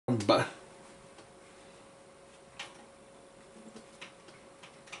Bye.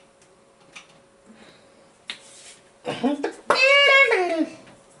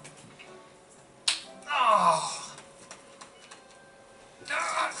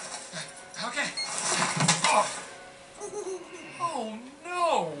 Okay. Oh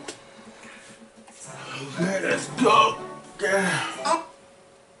no. Okay, let's go.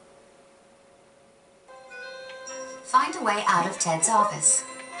 Find a way out of Ted's office.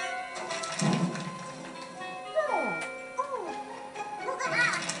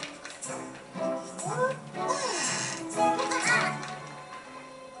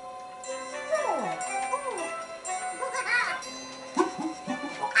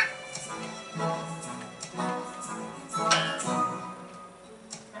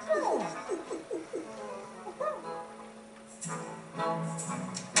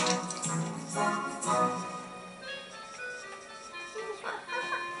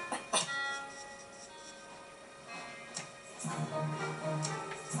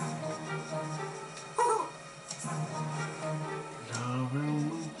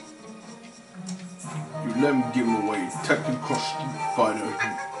 You let me give him away, technical street fighter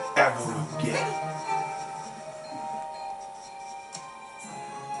ever again.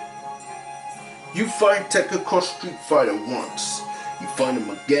 You fight technical street fighter once. You find him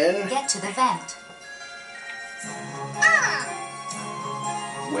again. Get to the vent.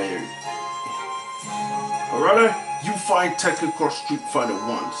 Wait. Alright, you fight technical street fighter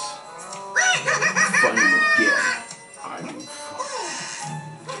once. You find him again. I do.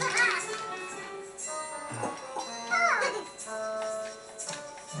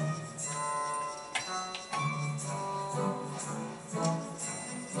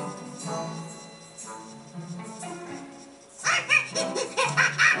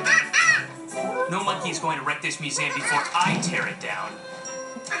 No monkey is going to wreck this museum before I tear it down.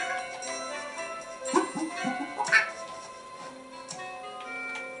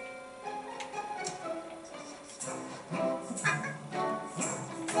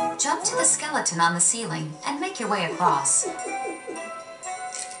 Jump to the skeleton on the ceiling and make your way across.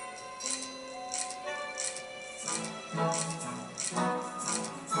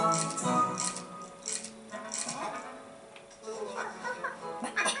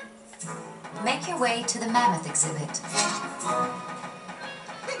 Make your way to the mammoth exhibit.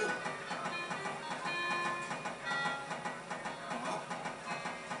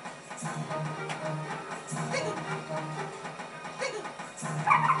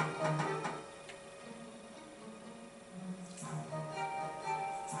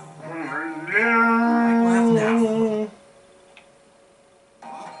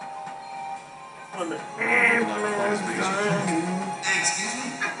 Excuse me?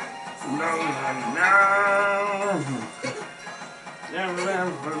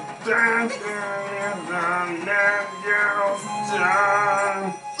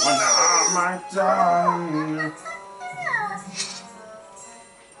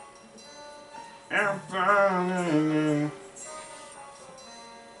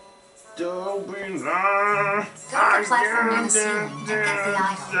 Don't be long. Go to the platform near the ceiling and get the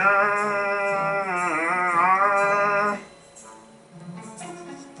idol.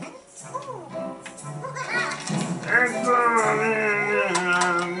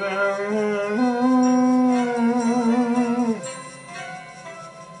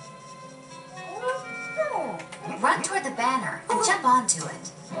 Run toward the banner and jump onto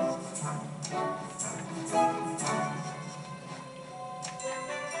it.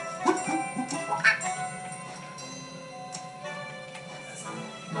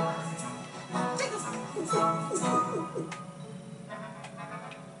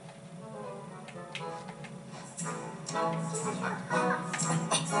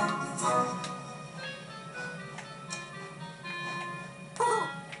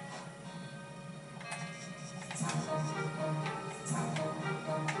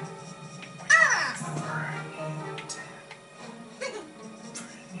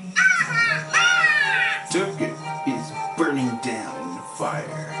 Turkey is burning down in the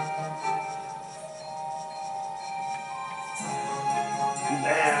fire.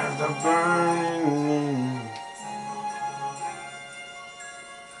 There's a burning.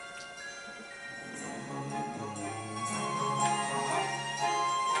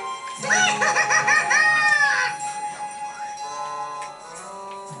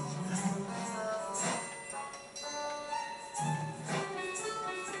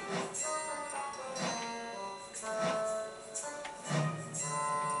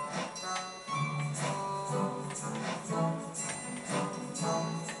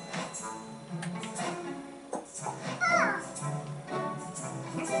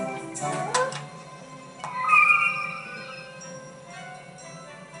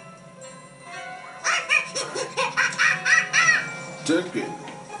 Taking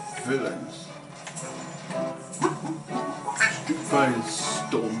villains. Street Fighter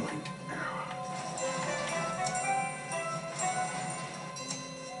stole my era.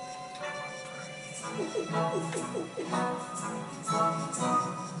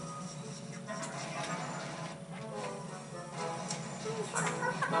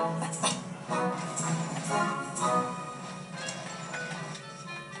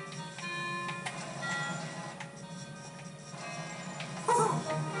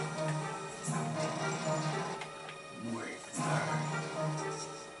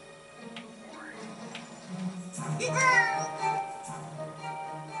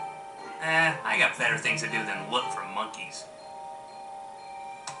 I got better things to do than look for monkeys.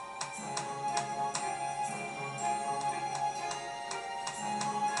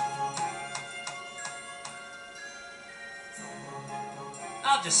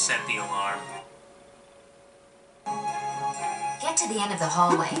 I'll just set the alarm. Get to the end of the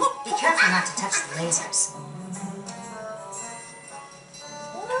hallway. Be careful not to touch the lasers.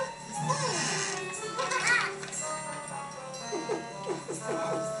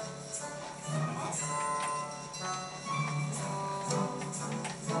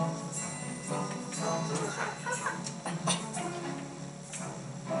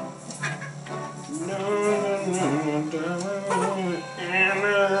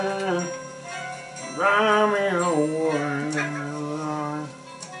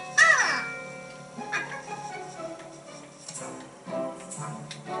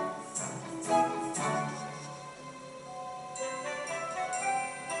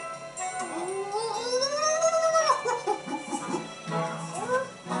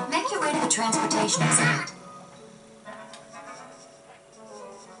 Make your way to the transportation exhibit.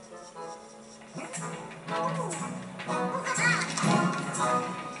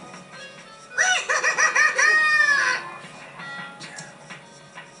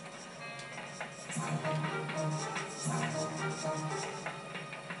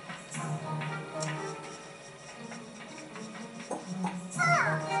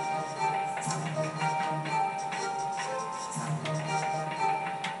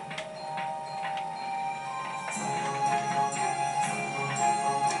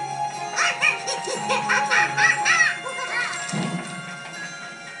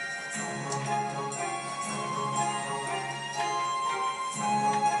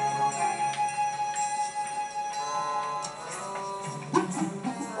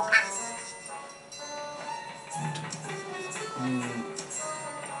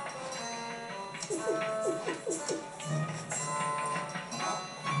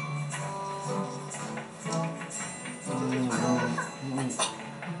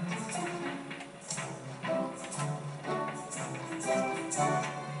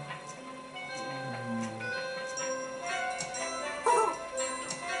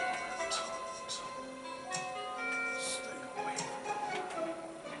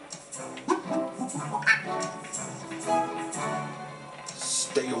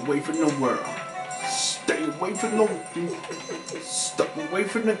 Stay away from the world. Stay away from the... Step away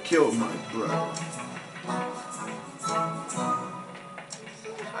from the kill, my brother.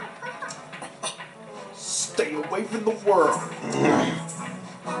 Stay away from the world.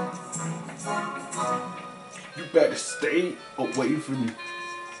 You better stay away from...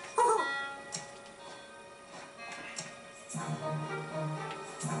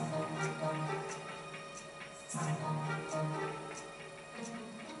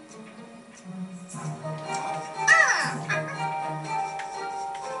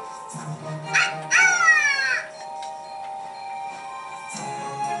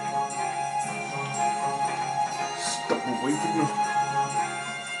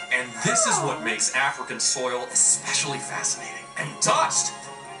 And this is what makes African soil especially fascinating. And dust!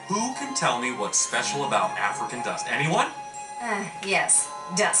 Who can tell me what's special about African dust? Anyone? Yes,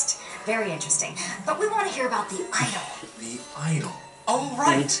 dust. Very interesting. But we want to hear about the idol. The idol. Oh,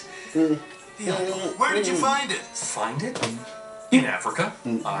 right. The idol. Where did you find it? Find it? In Africa.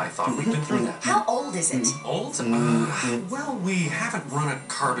 I thought we'd been through that. How old is it? Old? Well, we haven't run a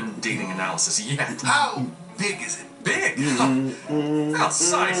carbon dating analysis yet. How big is it? Big? Well,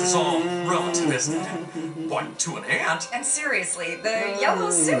 size is all relative, isn't it? What, to an ant? And seriously, the yellow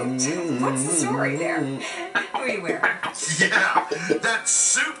suit. What's the story there? Who are you wearing? Yeah, that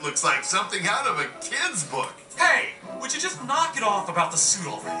suit looks like something out of a kid's book. Hey, would you just knock it off about the suit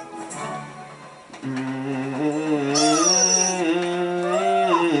already?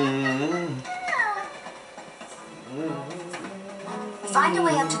 Find a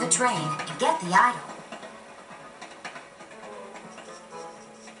way up to the train and get the idol.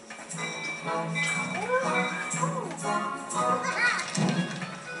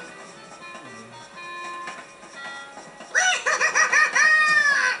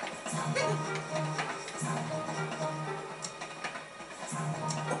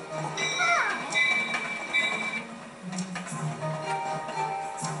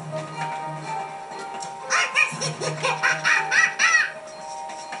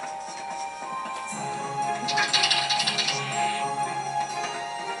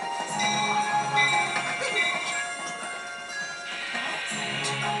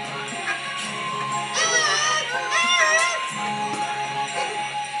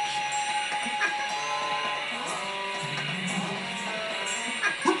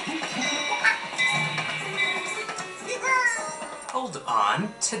 Hold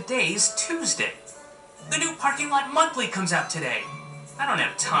on, today's Tuesday. The new Parking Lot Monthly comes out today. I don't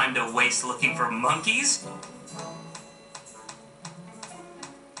have time to waste looking for monkeys.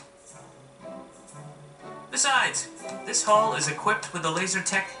 Besides, this hall is equipped with the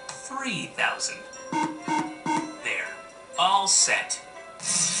LaserTech 3000. There, all set.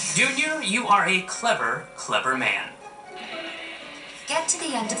 Junior, you are a clever, clever man. Get to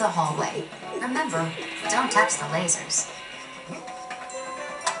the end of the hallway. Remember, don't touch the lasers.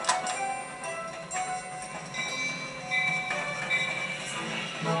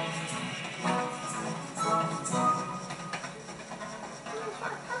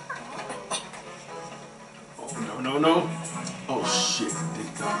 No. Oh shit, they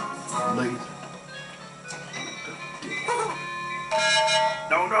got laser.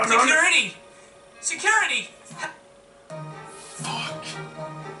 No. Security! Security! Fuck.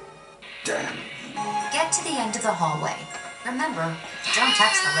 Damn. Get to the end of the hallway. Remember, don't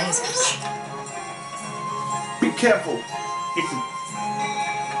touch the lasers. Be careful.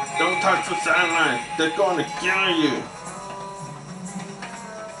 Don't touch the sidelines. They're gonna kill you.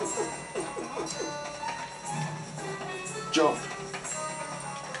 Jump.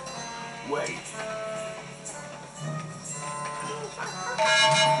 Wait.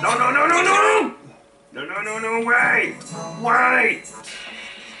 No, wait.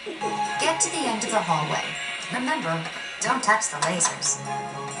 Get to the end of the hallway. Remember, don't touch the lasers.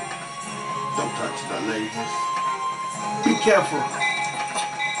 Don't touch the lasers. Be careful.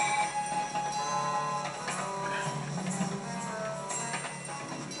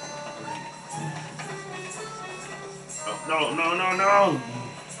 Oh, no.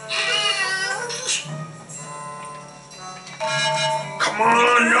 Come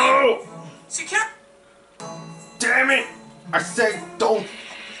on, no! Secure! Damn it! I said don't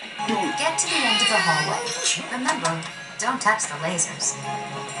do it. Get to the end of the hallway. Remember, don't touch the lasers.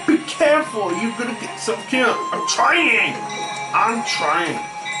 Be careful, you're gonna get some kill. I'm trying.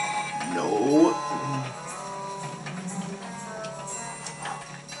 No.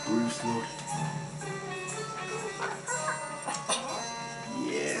 Breathe slowly.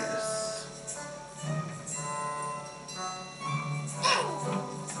 Yes.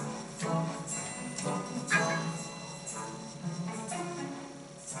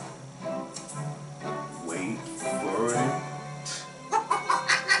 Wait for it.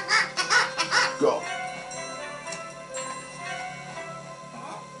 Go.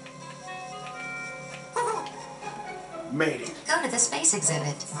 Made it. Go to the space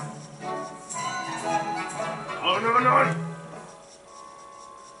exhibit. Oh, no.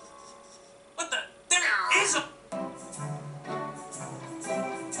 What the? There is a...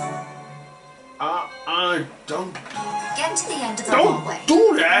 Don't. Get to the end of the Don't hallway.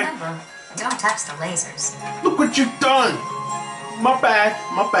 do that. Remember, don't touch the lasers. Look what you've done. My bad.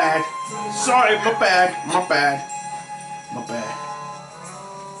 Sorry, my bad.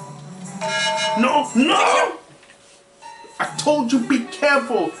 No. I told you be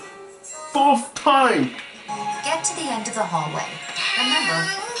careful. Fourth time. Get to the end of the hallway. Remember,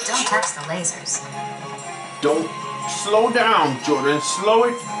 don't touch the lasers. Don't slow down, Jordan. Slow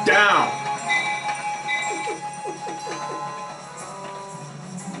it down.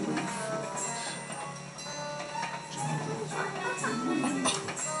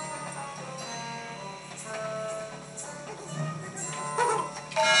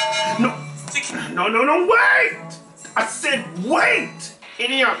 No, wait! I said wait,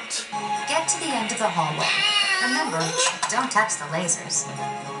 idiot! Get to the end of the hallway. Remember, don't touch the lasers.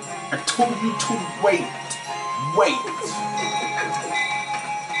 I told you to wait.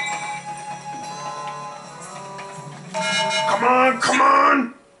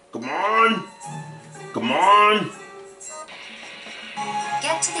 Come on.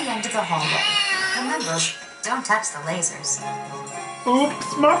 Get to the end of the hallway. Remember, don't touch the lasers.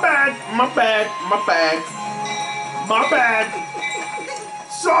 Oops, my bad, my bad, my bad. My bad.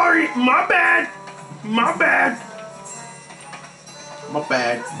 Sorry, my bad. My bad. My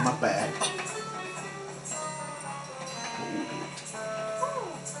bad, my bad.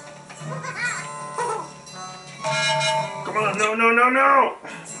 Come on, no, no, no, no.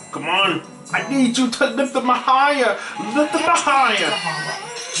 Come on. I need you to lift them higher. Lift them Get to the higher. hallway.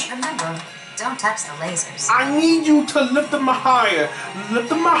 Remember, don't touch the lasers. I need you to lift them higher. Lift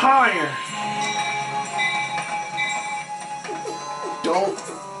them higher. Don't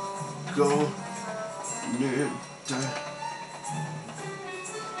go near the...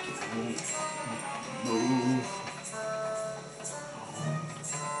 Don't move.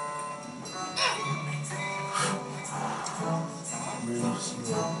 Real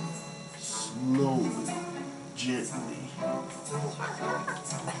slow. Slowly. Gently.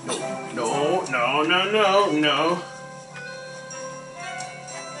 No, no, no, no, no.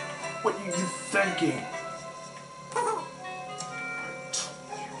 What are you thinking? I told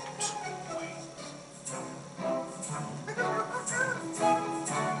you to wait.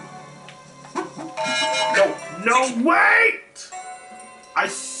 No, no, wait! I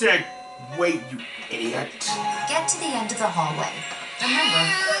said wait, you idiot. Get to the end of the hallway. Remember,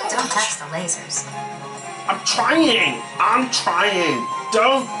 don't touch the lasers. I'm trying. I'm trying.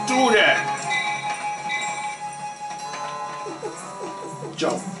 Don't do that.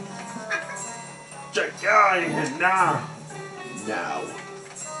 Jump. Get out of here now. Now.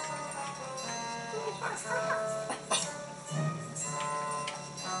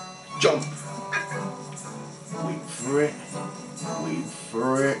 Jump. Wait for it. Wait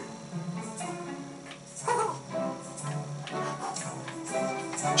for it.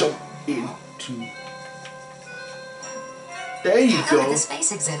 Jump into. There you Go to go. the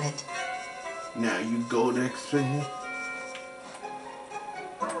space exhibit. Now you go next thing.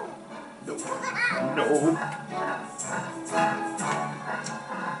 No. No.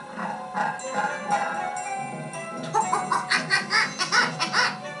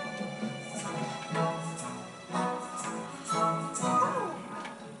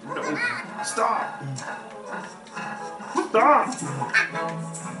 No. Stop. Stop.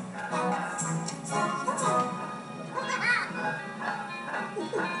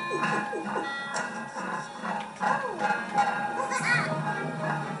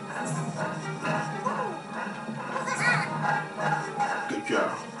 Good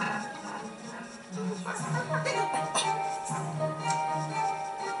job.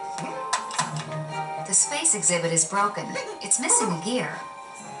 The space exhibit is broken. It's missing a gear.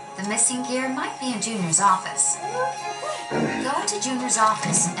 The missing gear might be in Junior's office. Go into Junior's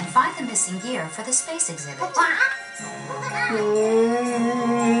office and find the missing gear for the space exhibit.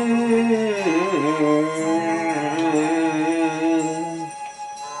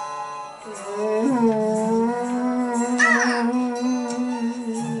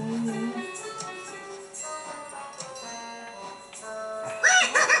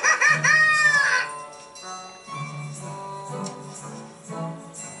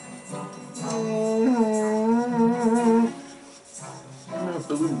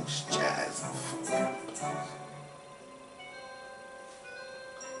 Blues, jazz.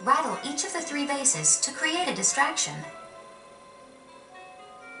 Rattle each of the 3 bases to create a distraction.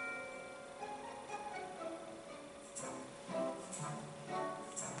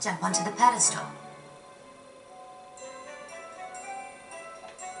 Jump onto the pedestal.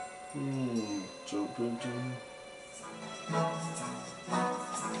 Jump into.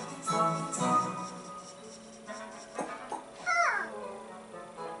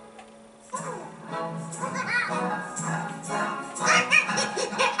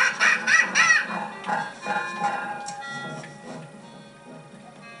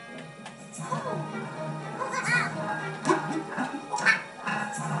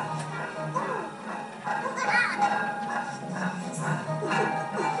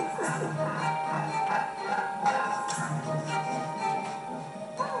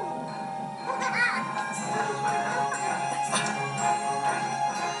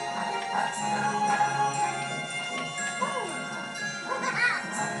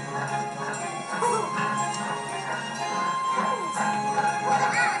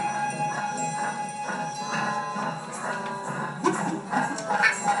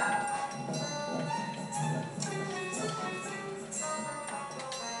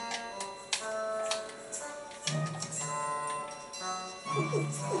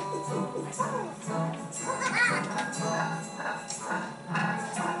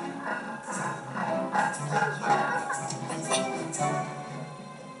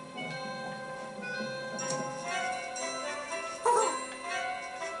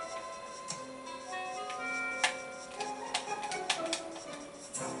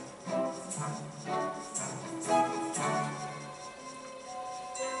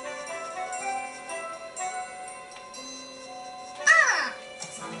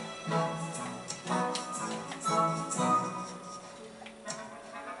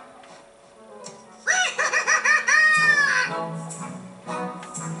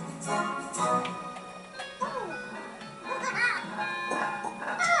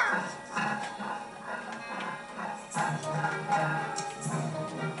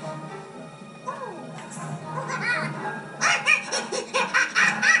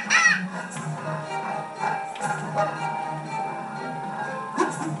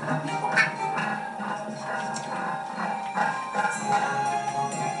 Jump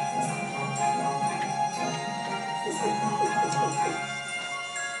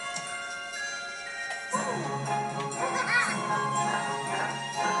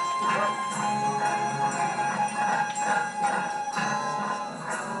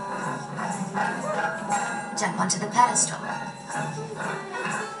onto the pedestal.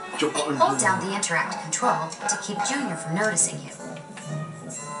 Hold down the interact control to keep Junior from noticing you.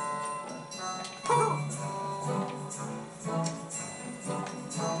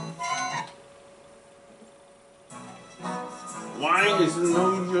 Why is it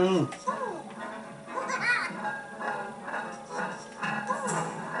no use?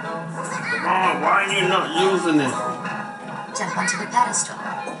 Come on, why are you not using it? Jump onto the pedestal.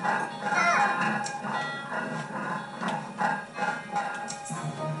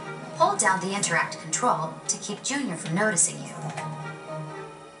 Hold down the interact control to keep Junior from noticing you.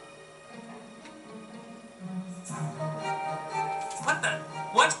 What the?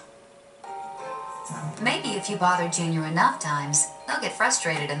 What? Maybe if you bother Junior enough times, they'll get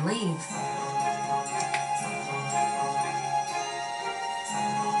frustrated and leave.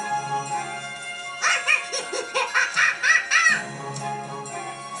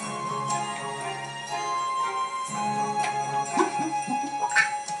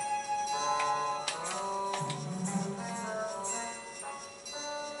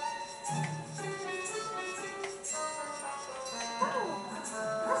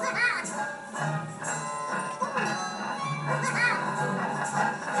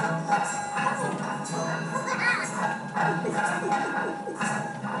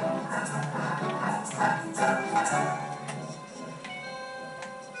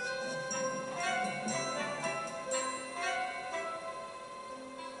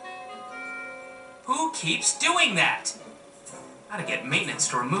 Who keeps doing that? Gotta get maintenance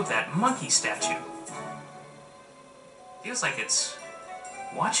to remove that monkey statue. Feels like it's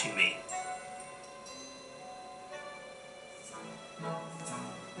watching me.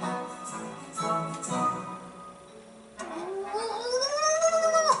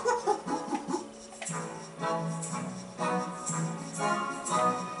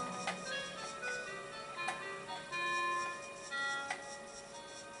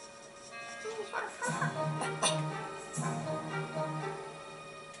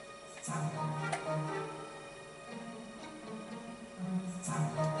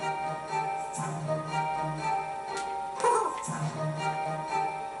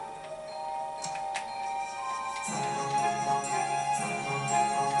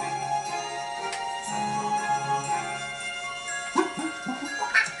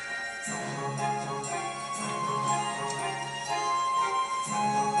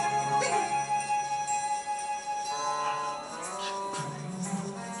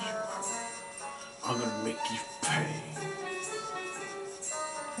 I'm gonna make you pay.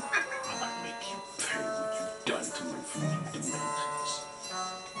 I'm gonna make you pay what you've done to my 3D dimensions.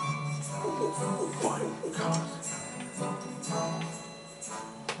 Fine, cousin.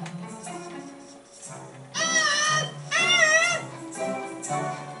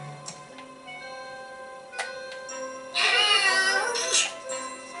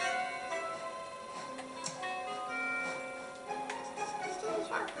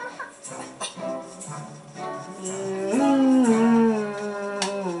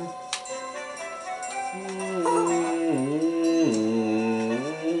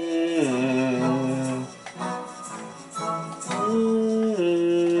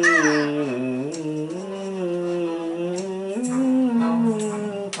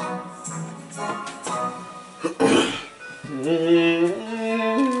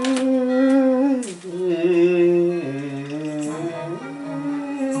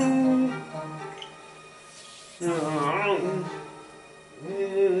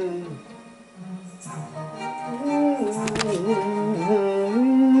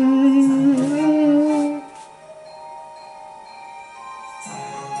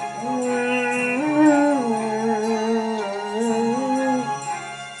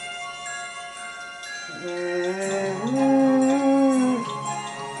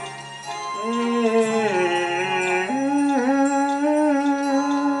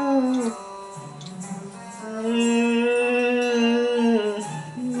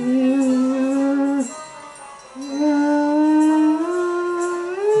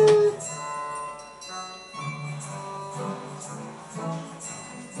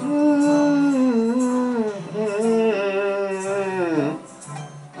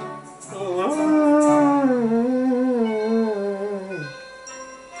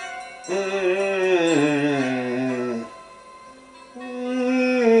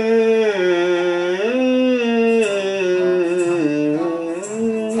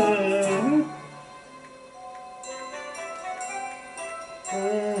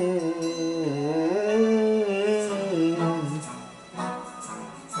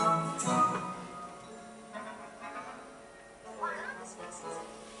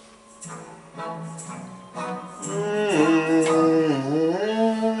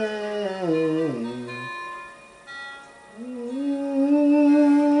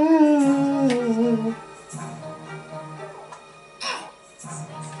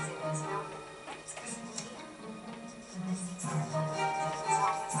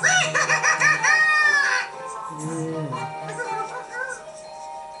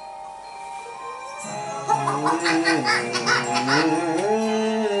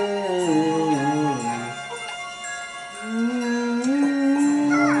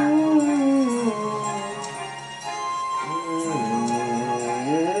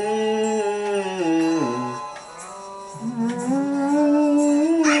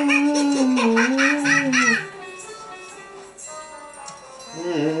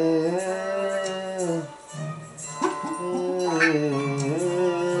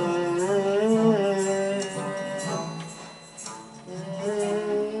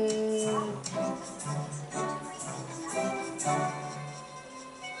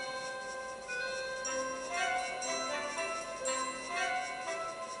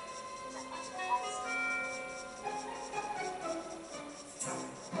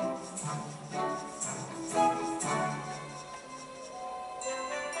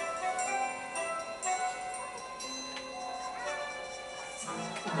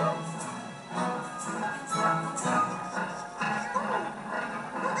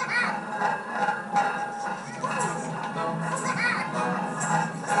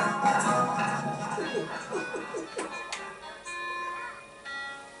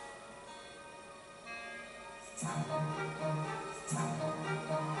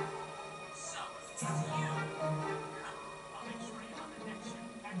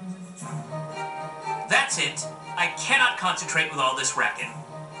 That's it. I cannot concentrate with all this racket.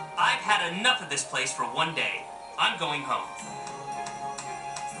 I've had enough of this place for one day. I'm going home.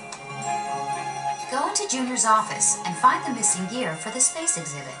 Go into Junior's office and find the missing gear for the space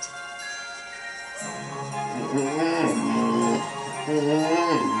exhibit.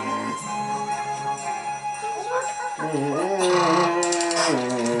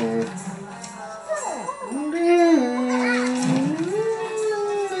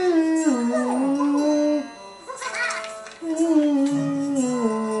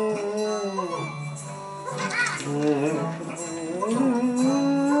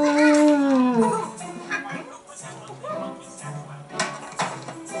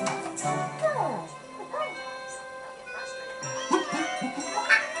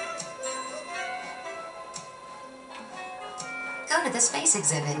 Go to the space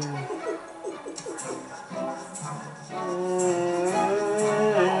exhibit.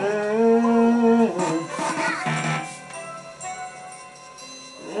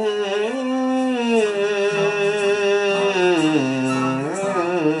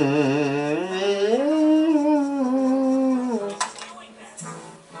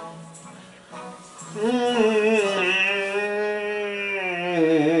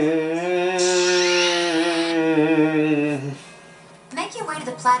 Make your way to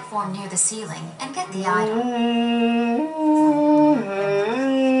the platform near the ceiling and get the idol.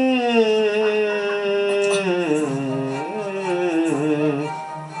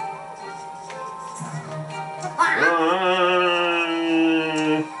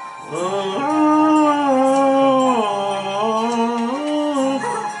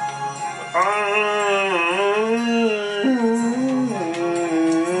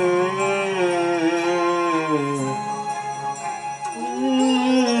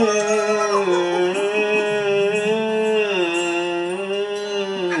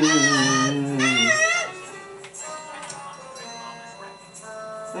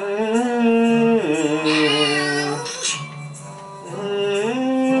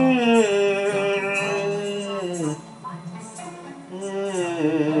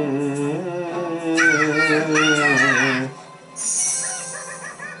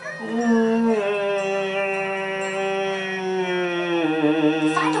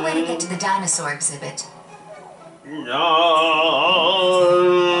 Find a way to get to the dinosaur exhibit.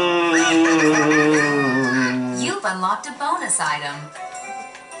 You've unlocked a bonus item.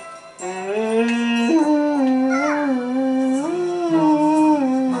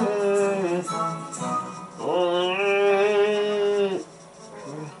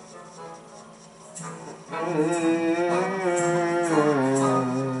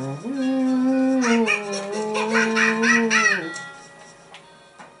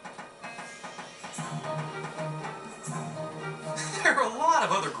 There are a lot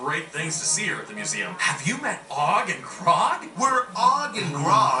of other great things to see here at the museum. Have you met Og and Krog? Were Og and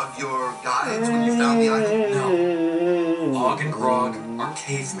Grog your guides when you found the idol? No. Og and Krog are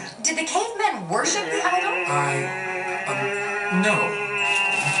cavemen. Did the cavemen worship the idol? No.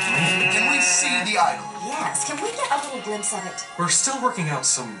 Can we see the idol? Yes. Can we get a little glimpse of it? We're still working out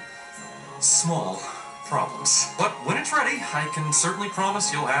some small problems. But when it's ready, I can certainly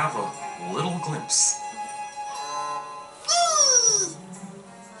promise you'll have a little glimpse.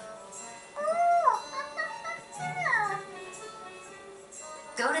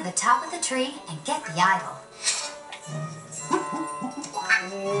 Go to the top of the tree and get the idol.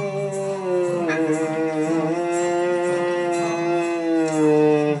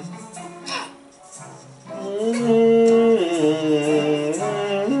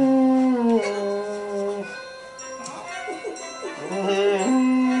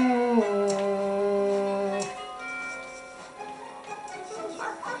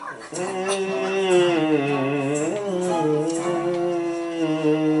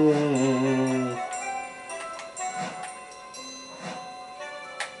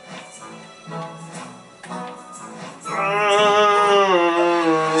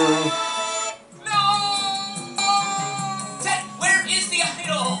 Ted, where is the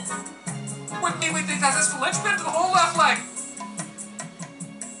idol? Wait, that's his linchpin to the whole left leg.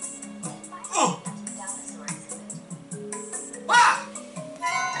 Oh! Ah!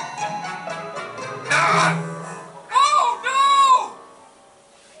 Oh no!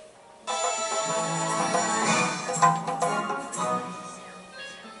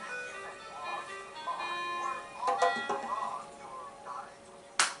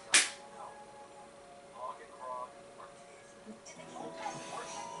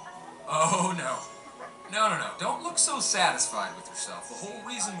 Oh no. No. Don't look so satisfied with yourself. The whole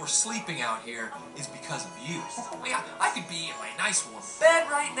reason we're sleeping out here is because of you. I could be in my nice warm bed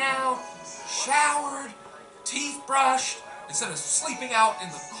right now, showered, teeth brushed, instead of sleeping out in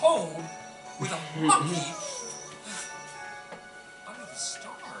the cold with a monkey under the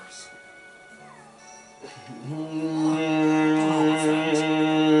stars.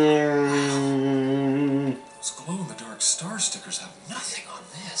 Those glow-in-the-dark star stickers have nothing on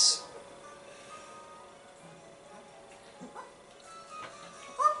this.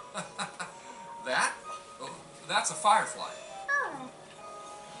 That? Oh, that's a firefly.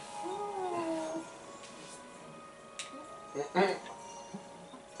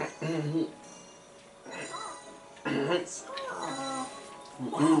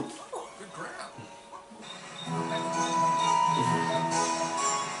 Wow, good grab.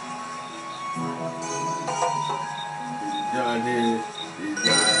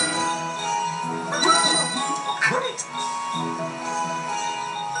 Great.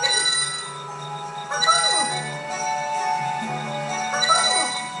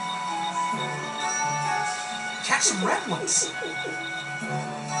 Catch some red ones.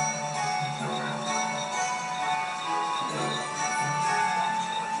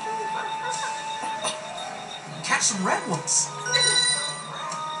 Catch some red ones.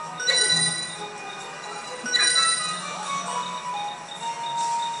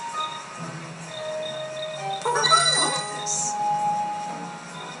 Look at this.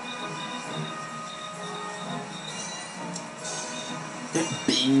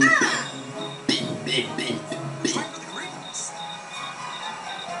 Bing, bing, bing. Try for the green ones.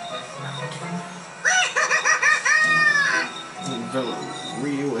 Villa,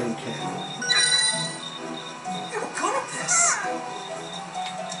 Rio, and Ken. Hey, we're good at this.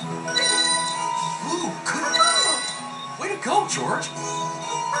 Ooh, good. Way to go, George.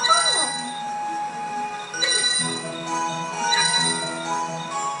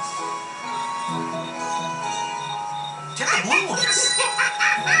 Get the blue ones.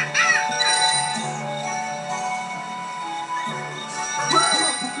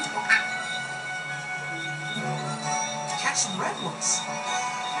 Catch some red ones.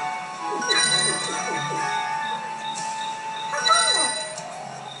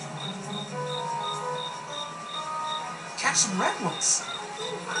 Catch some red ones.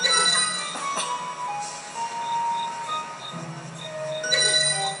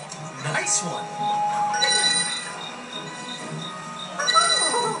 Nice one.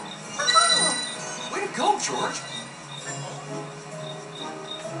 Way to go, George.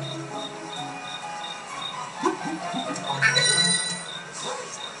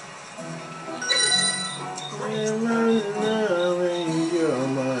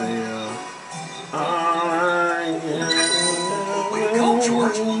 Way to go,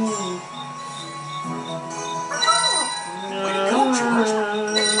 George. Way to go, George.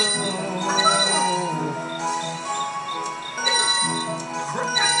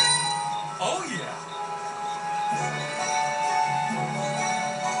 Oh, yeah.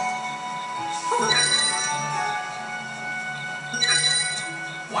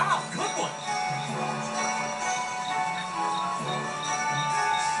 Wow, good one.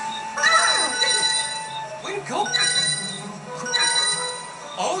 Way to go.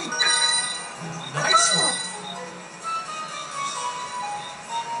 Oh,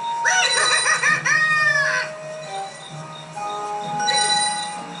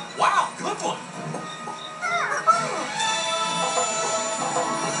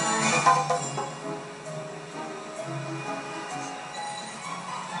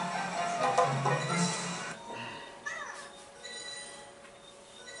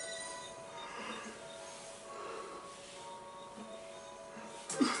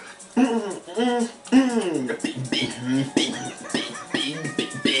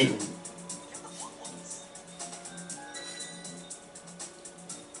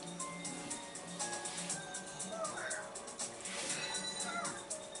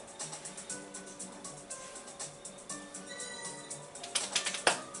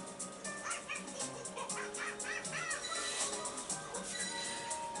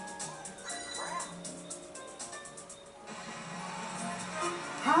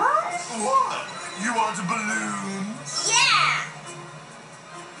 What? You want a balloon? Yeah!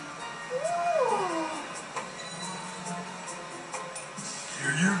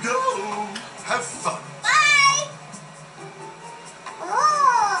 Here you go. Have fun. Bye!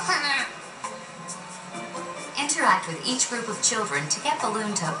 Interact with each group of children to get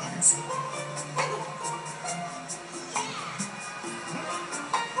balloon tokens.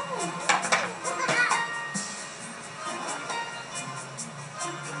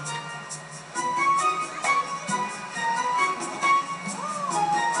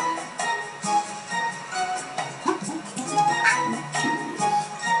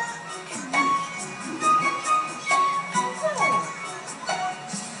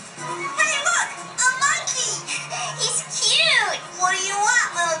 Hey, look! A monkey! He's cute! What do you want,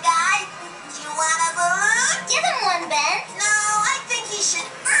 little guy? Do you want a balloon? Give him one, Ben. No, I think he should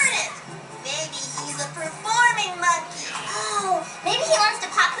earn it. Maybe he's a performing monkey. Oh, maybe he wants to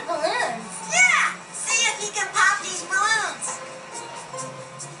pop the balloons. Yeah! See if he can pop these balloons.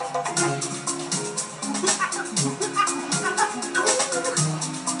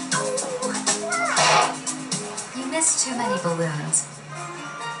 You missed too many balloons.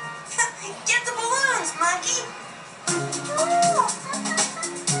 Get the balloons, monkey!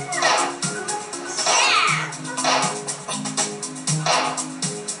 Yeah!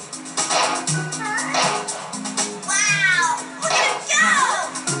 Wow! Look at him go!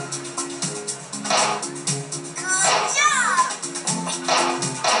 Good job!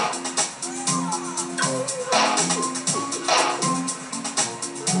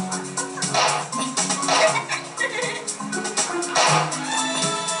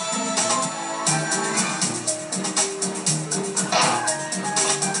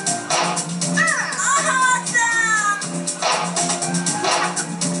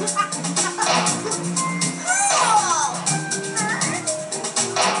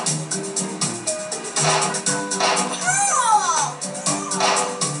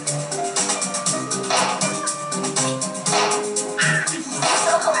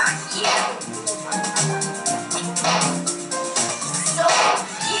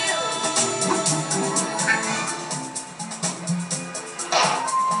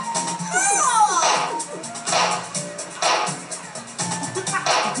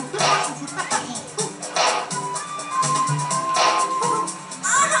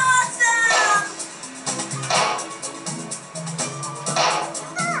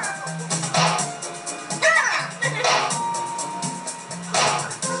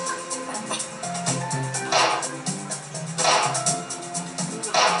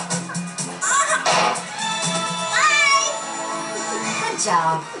 Good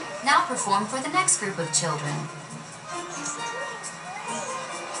job. Now perform for the next group of children.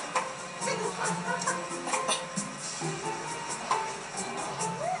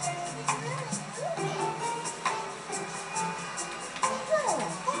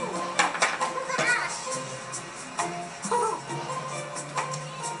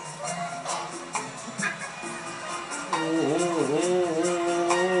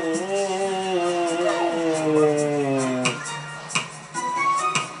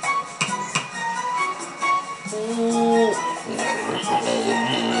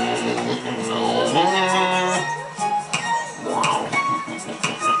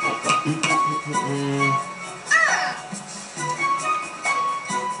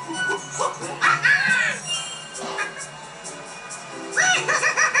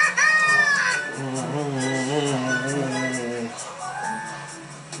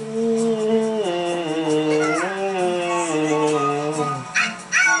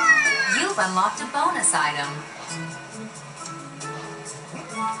 You've unlocked a bonus item.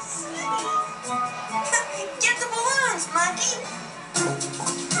 Get the balloons, monkey!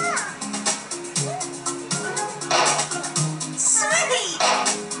 Sweet!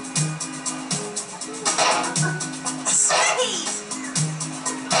 Sweet!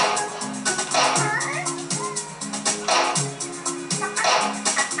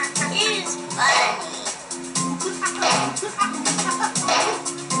 He's funny.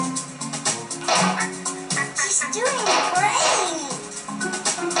 He's doing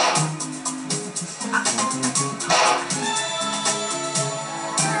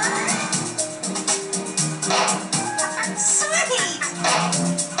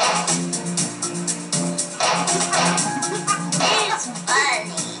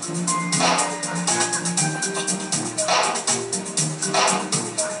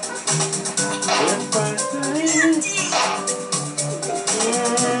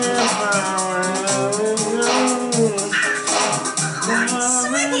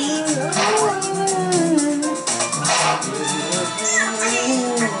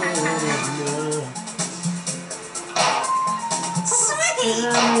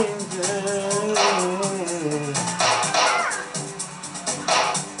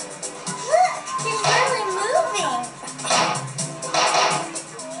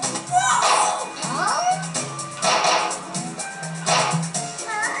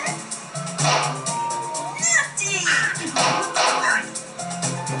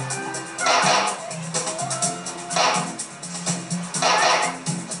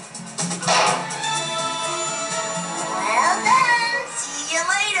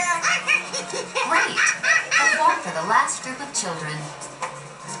last group of children.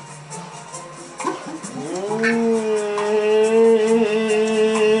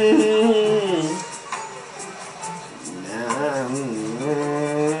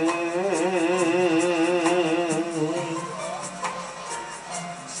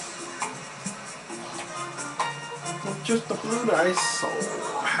 Just the blue that I saw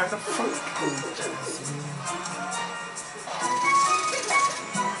had a funky Jasmine.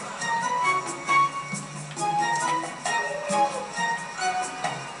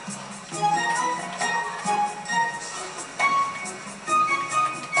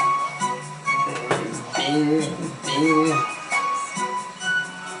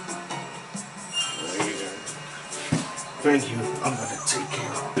 Thank you. I'm gonna take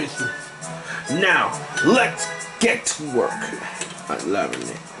care of business. Now, let's get to work. I'm loving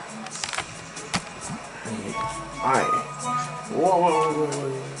it. Whoa.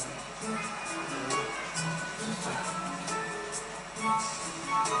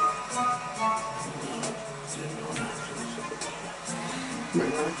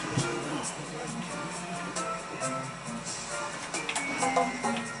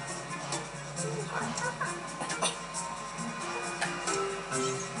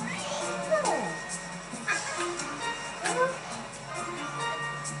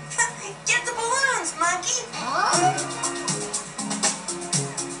 Get the balloons, monkey!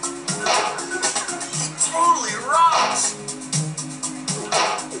 He totally rocks!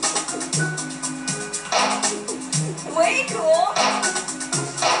 Way cool.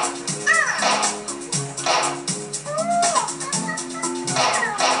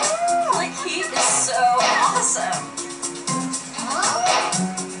 Like, he is so awesome.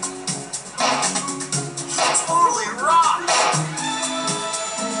 He totally rocks!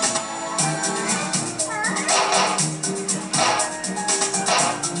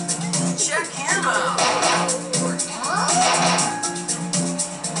 Check him out!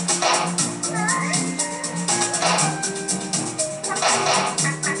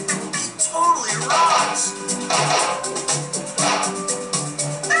 He totally rocks!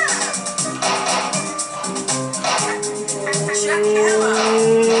 Check him out!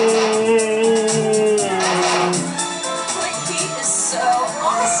 Like, he is so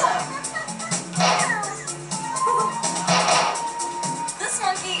awesome. This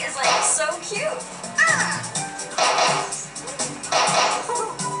monkey is like so cute.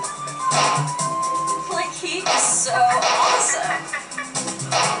 Like, he is so awesome.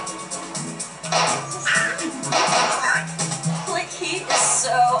 Like, he is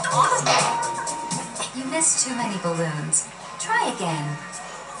so awesome. You missed too many balloons. Try again.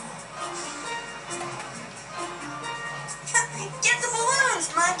 Get the balloons,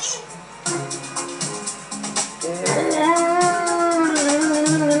 monkey!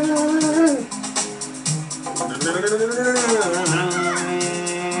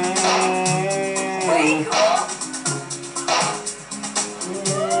 Way cool.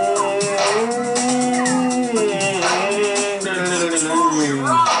 Totally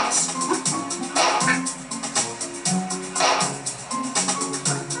rocks!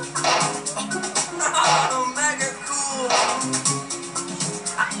 Oh, mega cool!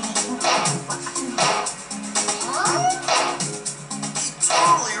 He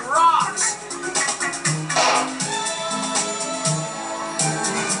totally rocks!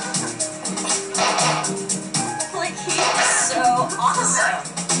 Like, he is so awesome.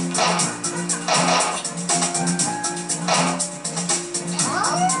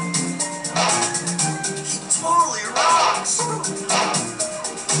 He totally rocks!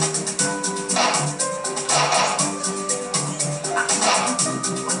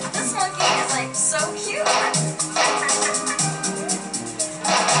 This monkey is like so cute.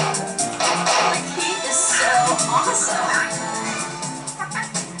 Like, he is so awesome.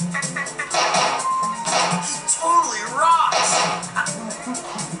 He totally rocks!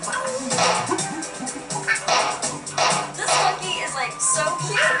 This monkey is like so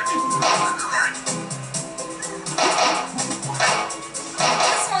cute.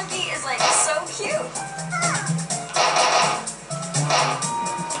 This monkey is like so cute.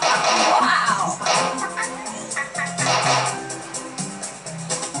 Wow.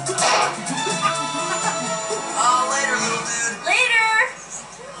 Oh, later, little dude. Later.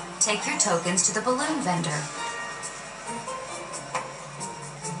 Take your tokens to the balloon vendor.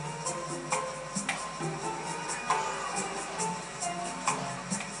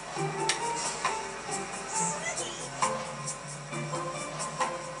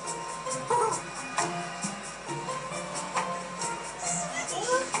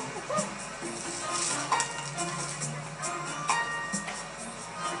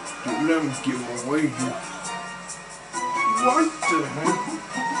 Don't let me give away you. What the heck?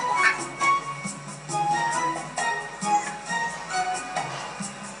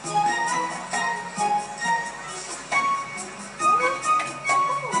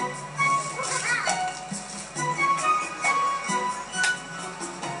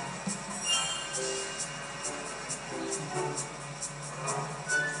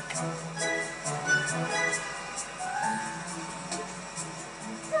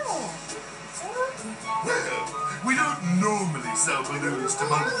 Well, we don't normally sell balloons to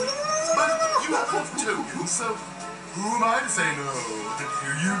monkeys, but you have enough tokens, so who am I to say no?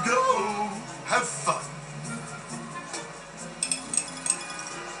 Here you go. Have fun.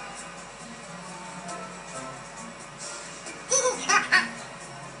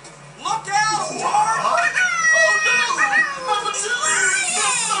 Look out, Mark! Oh no! My balloons!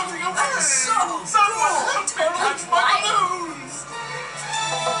 They're floating away! So Someone cool. help me catch my balloons!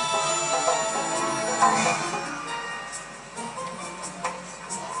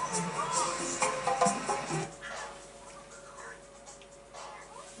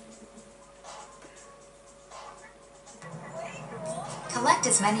 Collect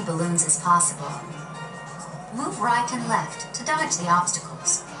as many balloons as possible. Move right and left to dodge the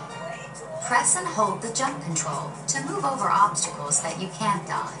obstacles. Press and hold the jump control to move over obstacles that you can't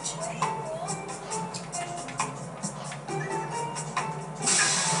dodge.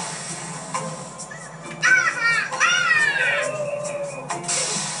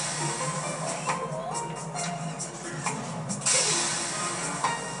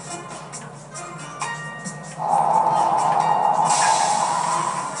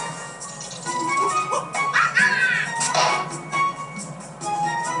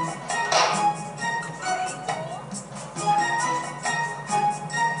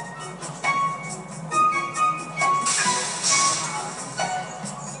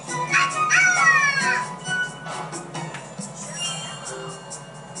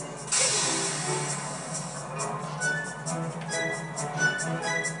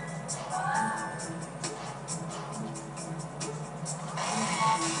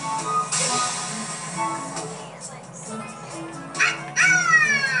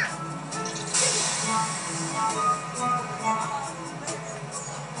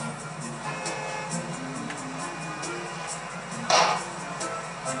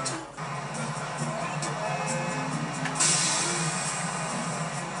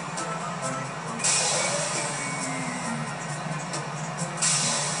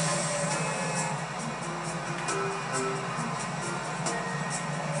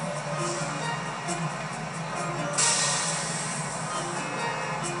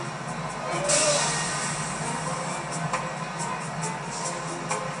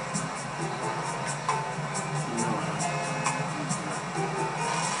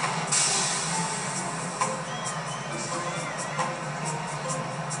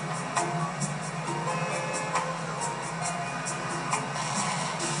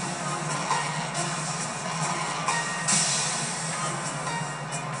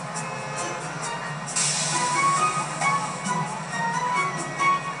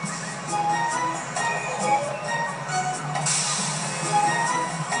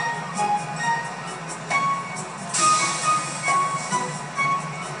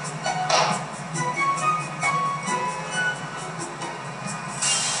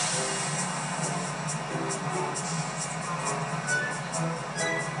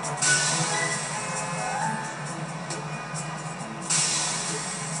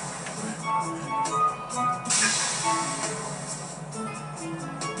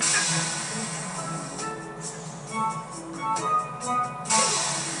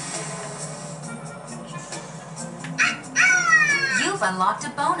 You've unlocked a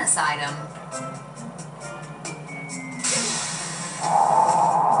bonus item.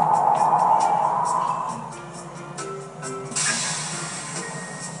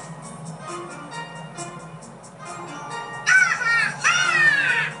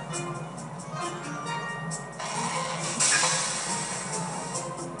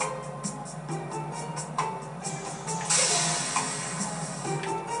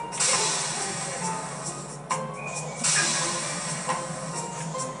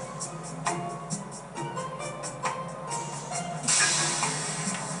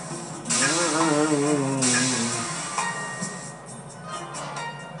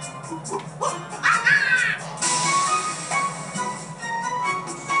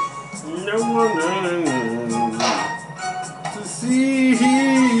 No one to see.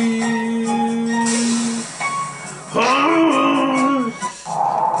 Oh,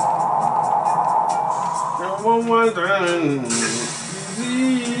 no one to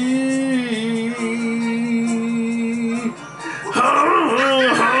see.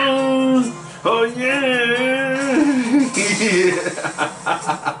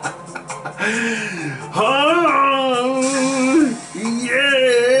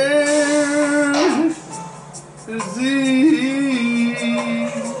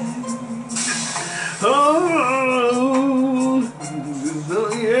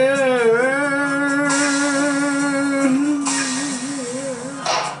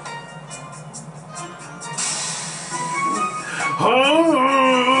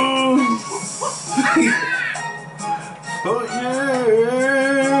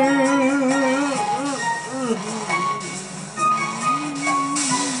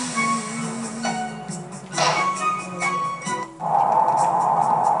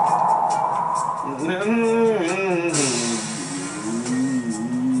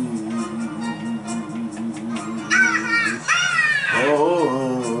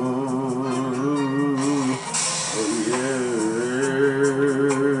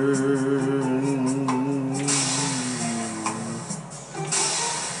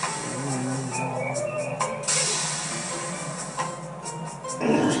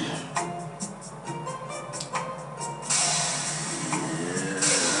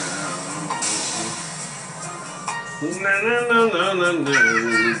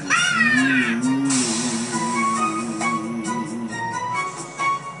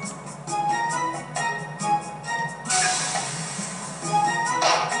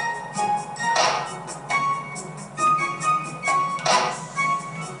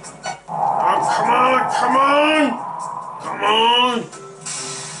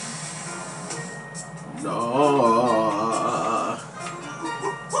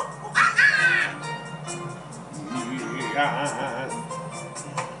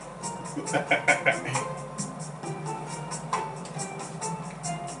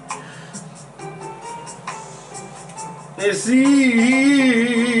 Let's see.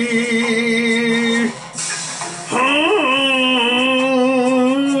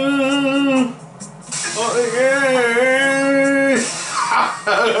 Oh yeah.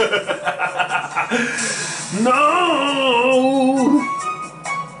 No.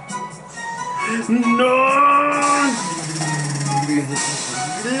 No.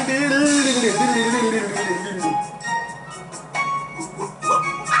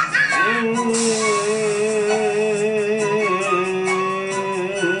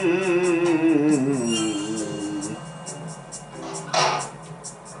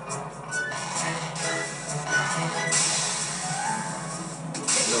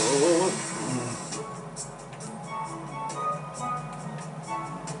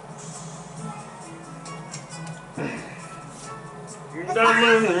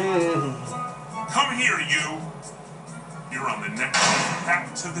 Come here, you! You're on the next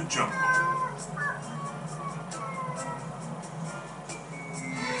path to the jungle.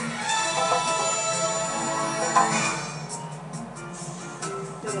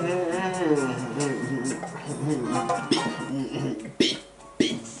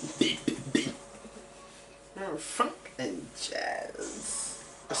 Funk and jazz.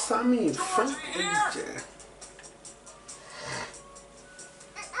 I mean, funk and jazz.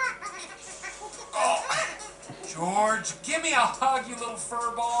 George, give me a hug, you little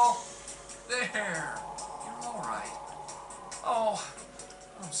furball. There. You're all right. Oh,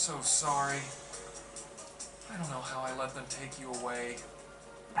 I'm so sorry. I don't know how I let them take you away.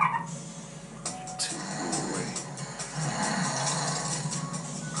 Take you away.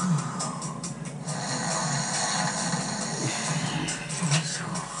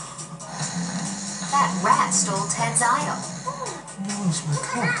 That rat stole Ted's idol. No, it's my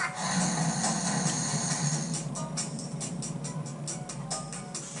car.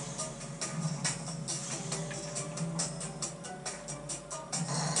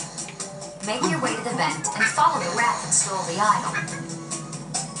 Make your way to the vent and follow the rat that stole the idol.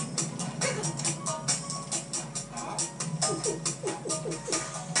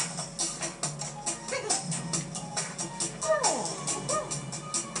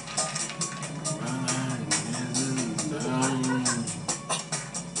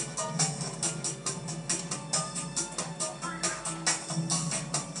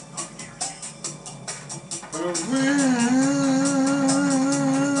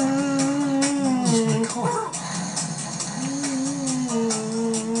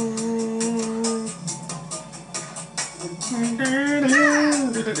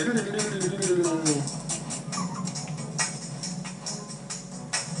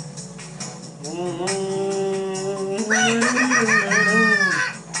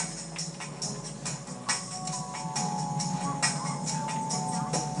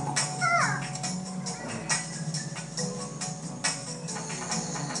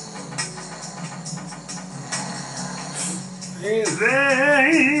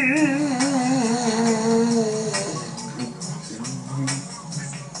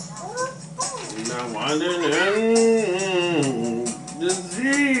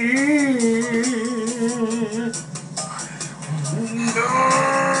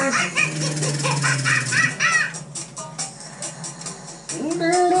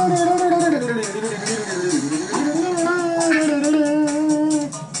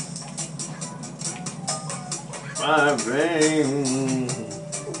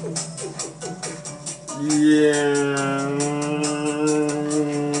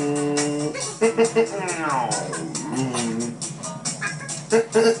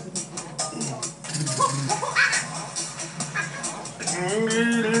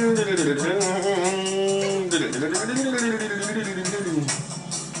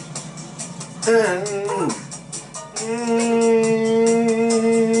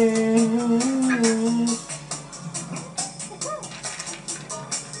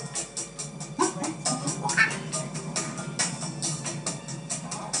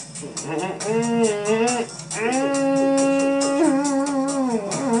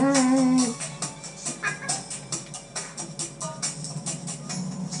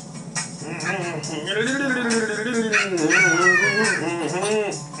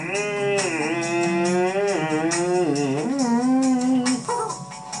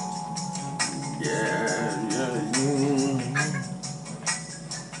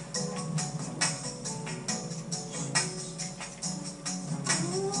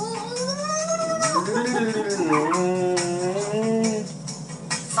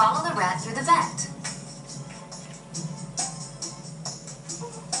 Follow the rat through the vent.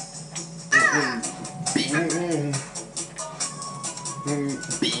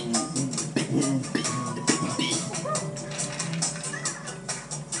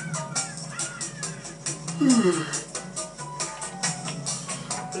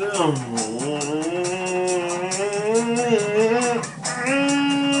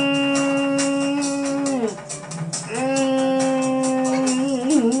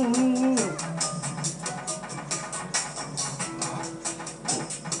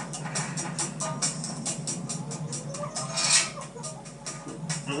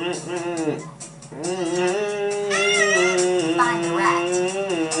 Find the rat.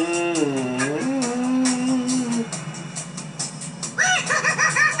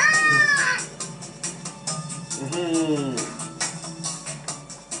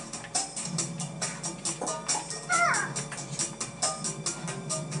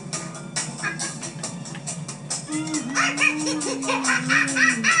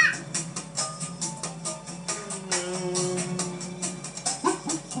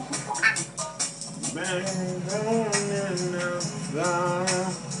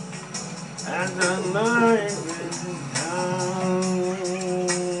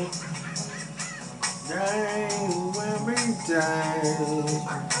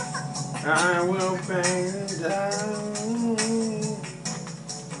 I will bend down.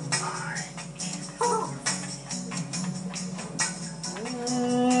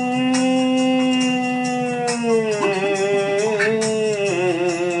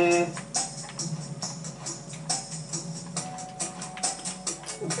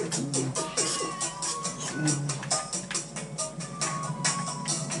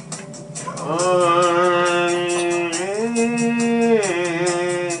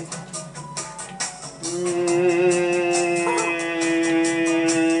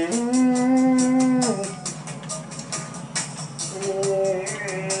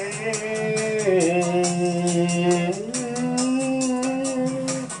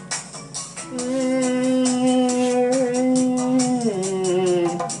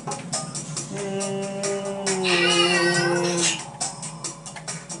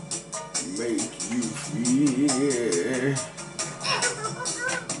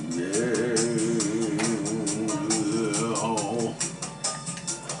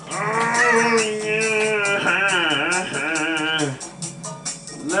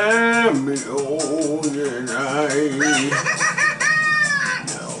 Let me hold it night.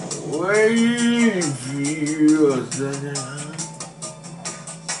 The way it feels tonight.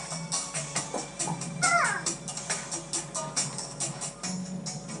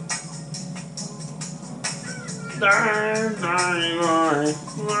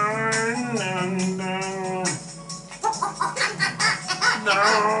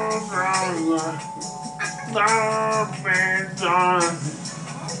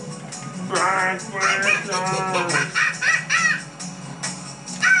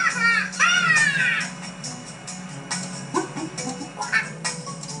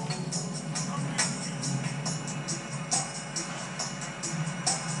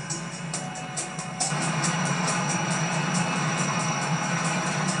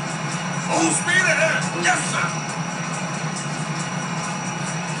 Full speed ahead! Yes, sir!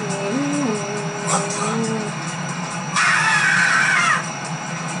 What the?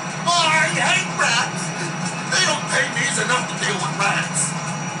 Oh, I hate rats! They don't pay me enough to deal with rats!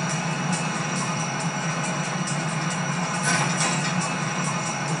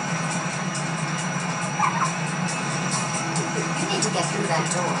 You need to get through that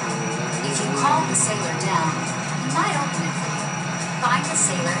door. If you Calm the sailor down. He might open it for you. Find the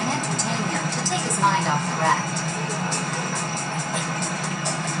sailor and entertain him to take his mind off the raft.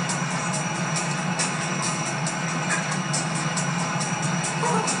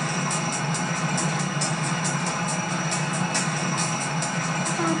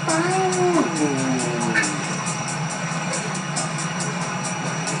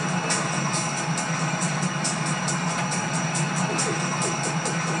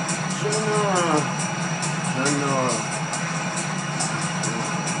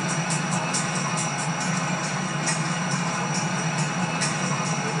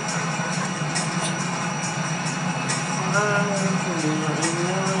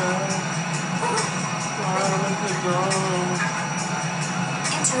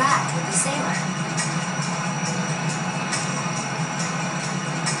 Interact with the sailor.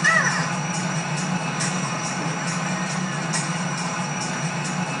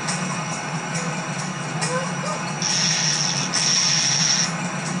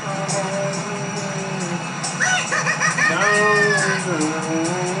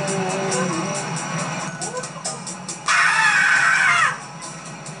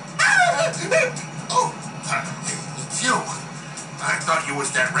 Oh, it's you. I thought you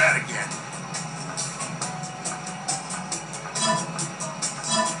was that rat again.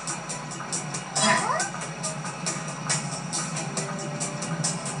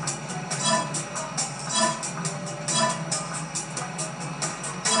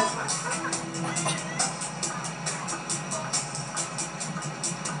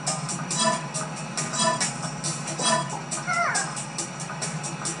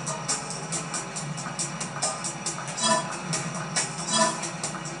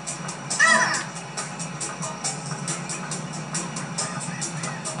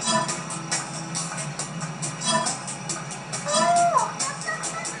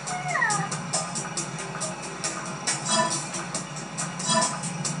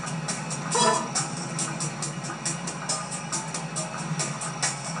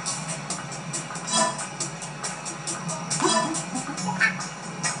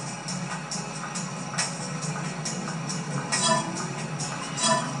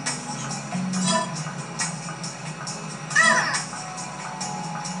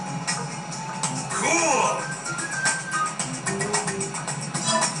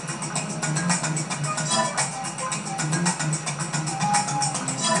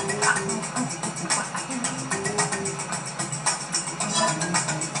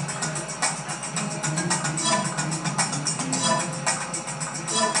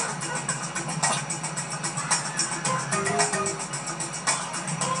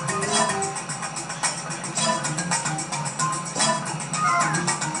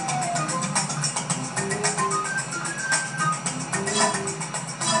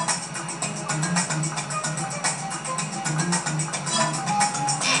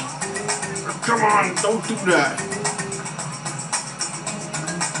 Come on, don't do that.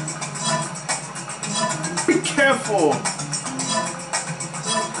 Be careful.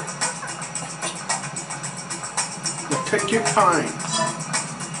 Now take your time.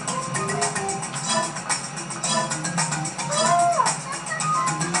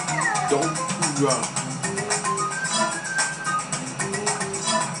 Don't do that.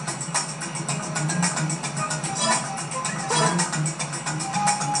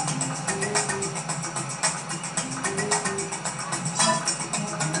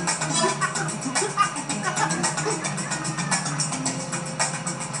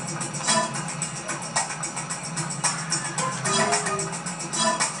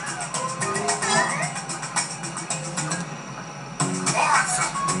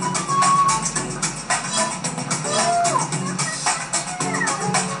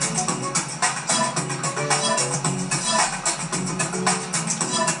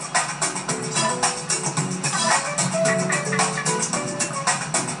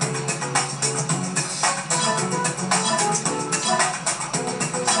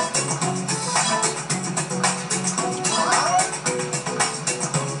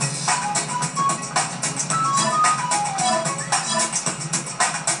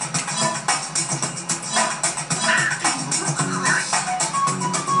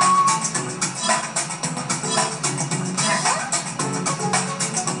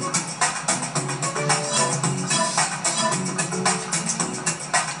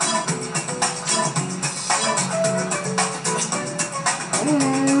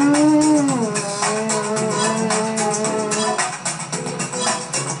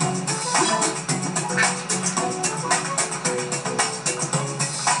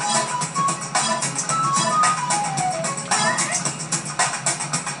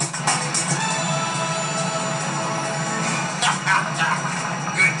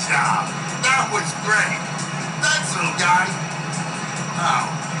 Great. Thanks, little guy.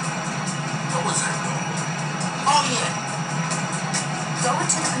 Now, what was that called? Oh, yeah. Go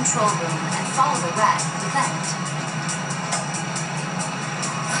into the control room and follow the rat to the vent.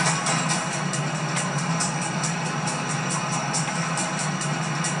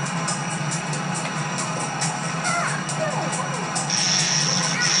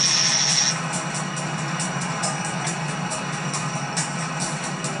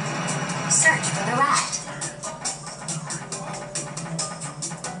 Search for the rat.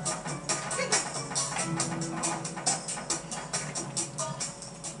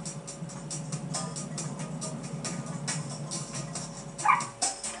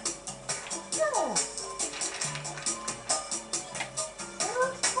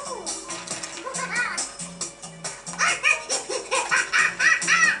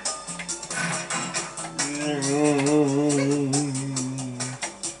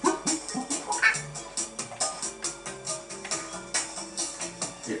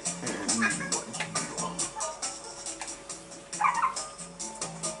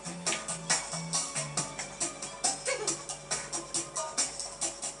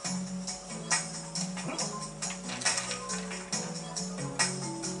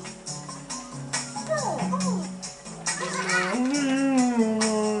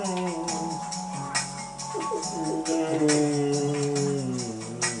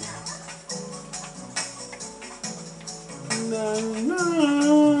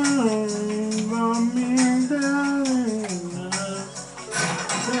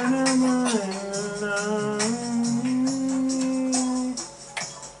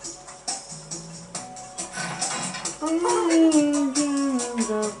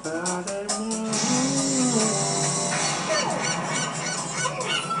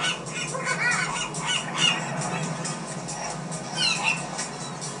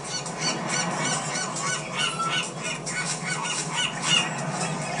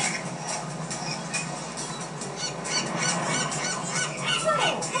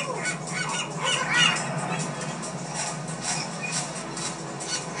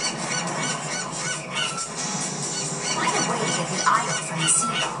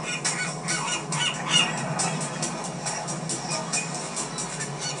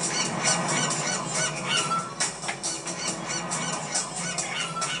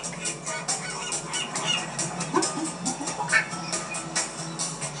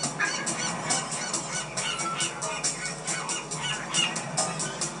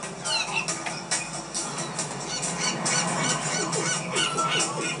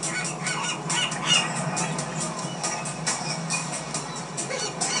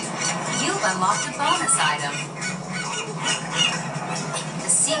 Unlocked a bonus item. The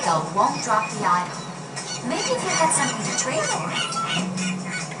seagull won't drop the item. Maybe if you had something to trade for it.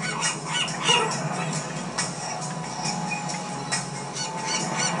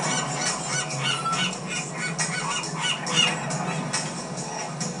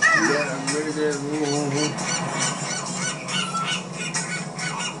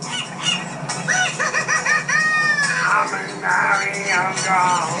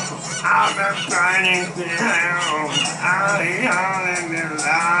 I'm a burning down. I'm in the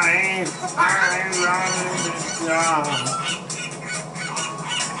light. I'm running the job.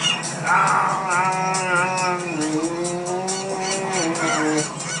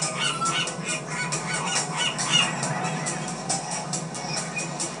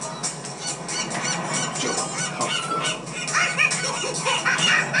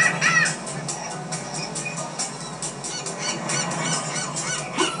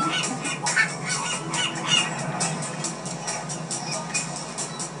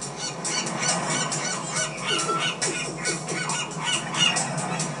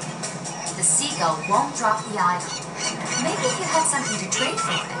 The seagull won't drop the item. Maybe if you had something to trade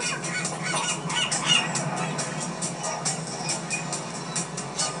for it.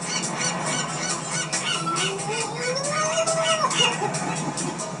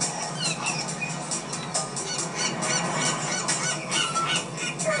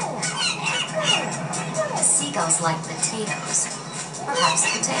 The seagulls like potatoes. Perhaps a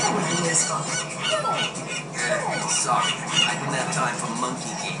potato would be useful. Sorry, I don't have time for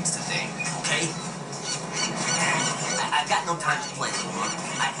monkey games today, okay? I've got no time to play anymore.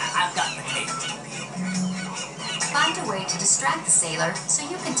 I've got potatoes to peel. Find a way to distract the sailor so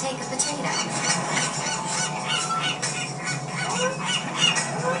you can take a potato.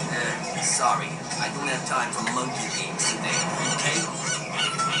 Sorry, I don't have time for monkey games today, okay?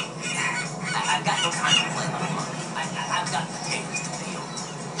 I've got no time to play like a monkey. I've got potatoes to peel.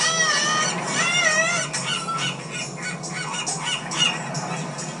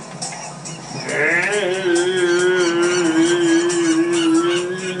 Yeah.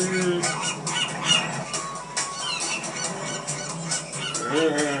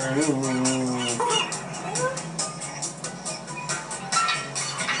 Alright,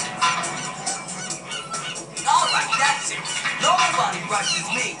 that's it. Nobody rushes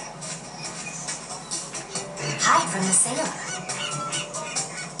me. Hide from the sailor.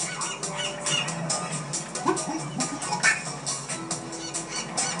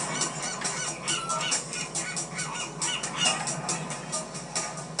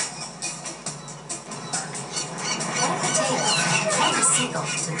 Seagull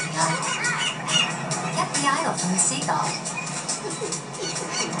to the idol. Get the idol from the seagull.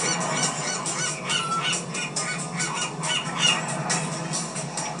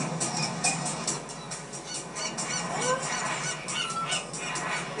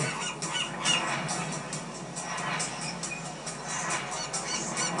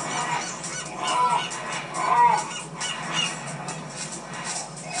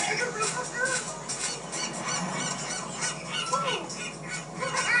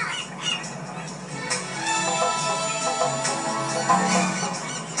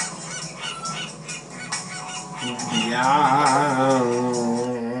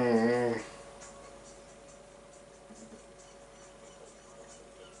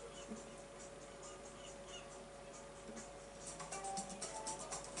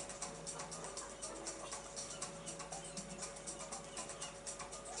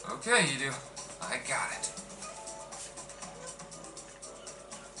 Okay, you do. I got it.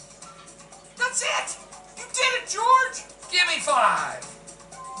 That's it! You did it, George! Give me 5!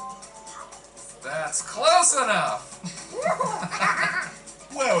 That's close enough!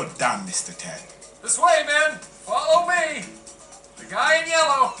 Well done, Mr. Ted. This way, men! Follow me! The guy in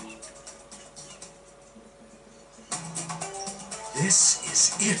yellow! This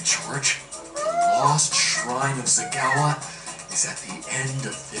is it, George. The lost shrine of Zagawa is at the end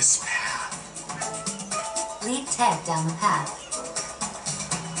of this path. Lead Ted down the path.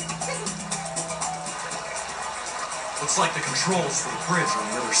 Looks like the controls for the bridge are on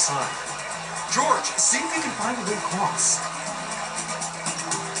the other side. George, see if you can find a way across.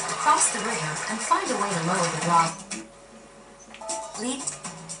 Cross the river and find a way to lower the drop. Lead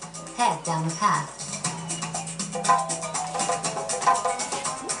Ted down the path.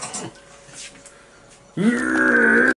 Yeah.